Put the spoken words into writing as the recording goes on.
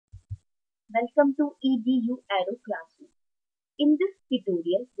Welcome to EDU Aero Classroom. In this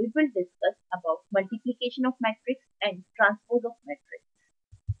tutorial, we will discuss about multiplication of matrix and transpose of matrix.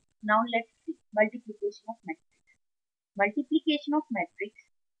 Now let's see multiplication of matrix. Multiplication of matrix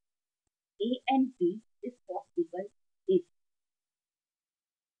A and B is possible if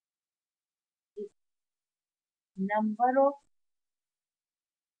number of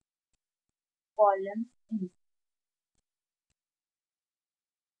columns in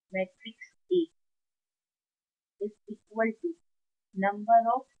matrix A is equal to number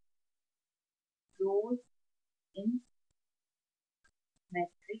of rows in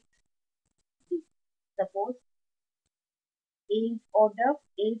matrix B. Suppose A is order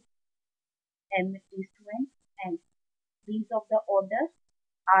A m is to n and B is of the order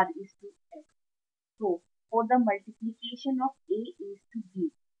r is to n. So, for the multiplication of A is to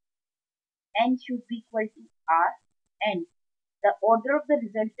B, n should be equal to R and the order of the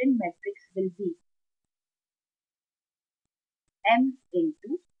resultant matrix will be M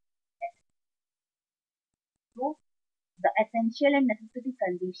into S. So, the essential and necessary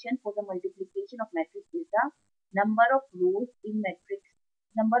condition for the multiplication of matrix is the number of rows in matrix,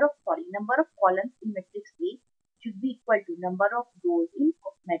 number of columns in matrix A should be equal to number of rows in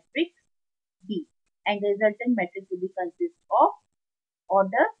matrix B and the resultant matrix will be consist of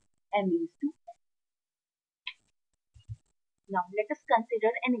order M is to. Now let us consider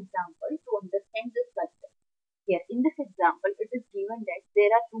an example to understand this concept. Here in this example it is given that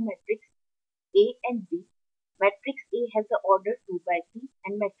there are two matrices A and B. Matrix A has the order 2 by 3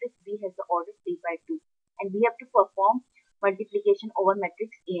 and matrix B has the order 3 by 2 and we have to perform multiplication over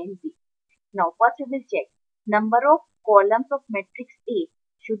matrix A and B. Now first we will check number of columns of matrix A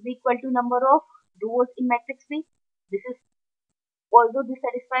should be equal to number of rows in matrix B. This is although this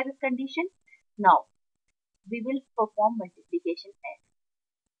satisfies this condition. Now we will perform multiplication as.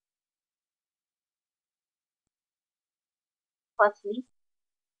 Firstly,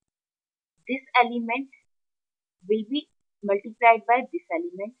 this element will be multiplied by this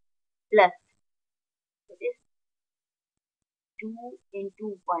element plus, that is 2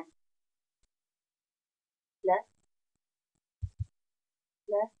 into 1 plus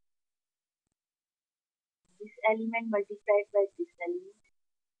this element multiplied by this element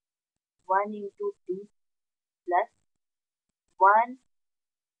 1 into 2 plus 1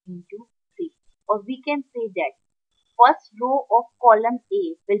 into 3, or we can say that first row of column A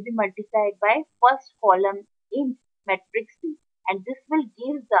will be multiplied by first column in matrix B and this will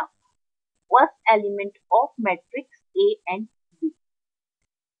give the first element of matrix A and B.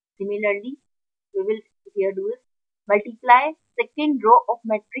 Similarly, we will here do is multiply second row of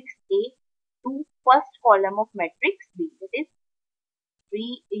matrix A to first column of matrix B, that is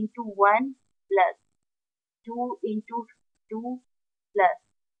 3 into 1 plus 2 into 2 plus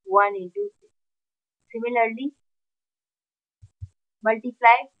 1 into 3. Similarly,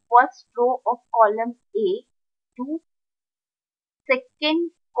 multiply first row of column A to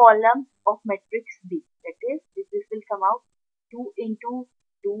second column of matrix B, that is this will come out 2 into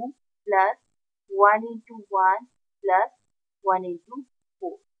 2 plus 1 into 1 plus 1 into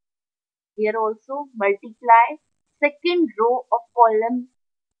 4. Here also multiply second row of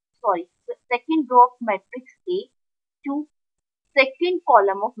second row of matrix A to second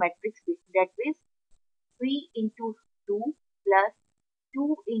column of matrix B, that is 3 into 2 plus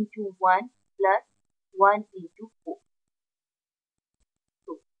 2 into 1 plus 1 into 4.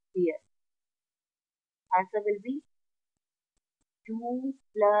 So here answer will be 2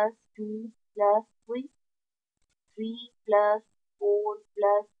 plus 2 plus 3, 3 plus 4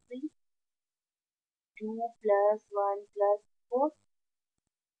 plus 3, 2 plus 1 plus 4,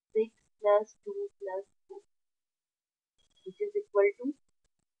 6 plus 2 plus 4, which is equal to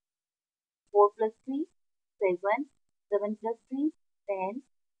 4 plus 3, 7, 7 plus 3, 10,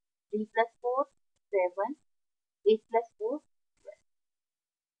 3 plus 4, 7, 8 plus 4, 12,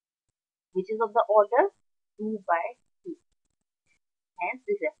 which is of the order 2 by 2. Hence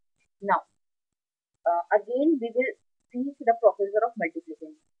this is. Now, again we will see the procedure of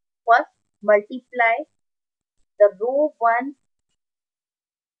multiplication. First, multiply the row 1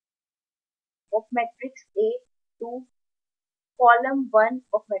 of matrix A to column 1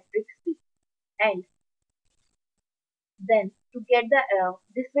 of matrix B, and then to get the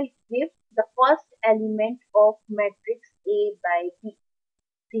this will give the first element of matrix A by B.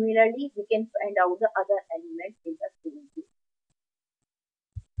 Similarly, we can find out the other element in the same way.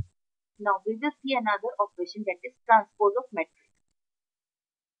 Now we will see another operation, that is transpose of matrix.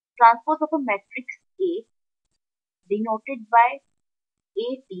 Transpose of a matrix A denoted by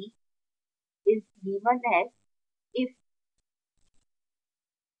AT is given as if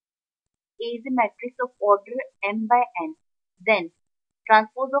A is a matrix of order m by n, then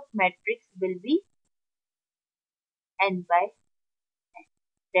transpose of matrix will be n by n.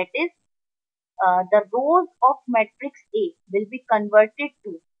 That is, the rows of matrix A will be converted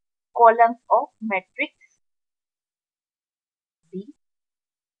to columns of matrix B,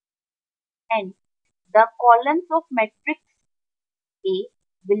 and the columns of matrix A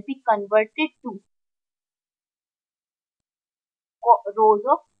will be converted to rows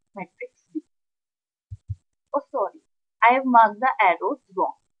of matrix B. Oh, sorry, I have marked the arrows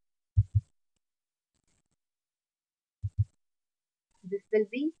wrong. This will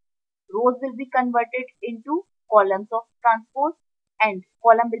be, rows will be converted into columns of transpose, and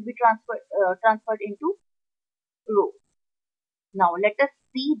column will be transferred into row. Now let us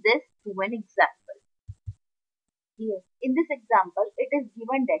see this through an example. Here, in this example, it is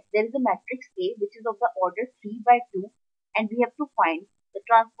given that there is a matrix A which is of the order 3 by 2, and we have to find the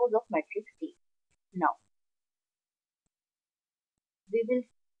transpose of matrix A. Now, we will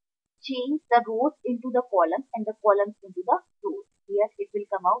change the rows into the columns and the columns into the rows. Here it will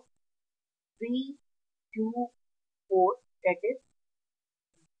come out 3, 2, 4, that is,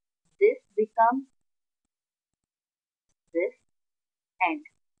 this becomes this, and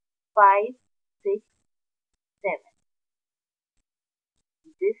 5, 6, 7.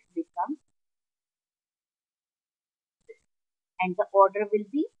 This becomes this. And the order will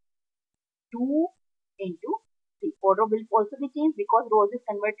be 2 into 3. Order will also be changed because rows is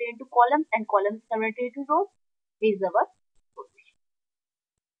converted into columns and columns is converted into rows. This is our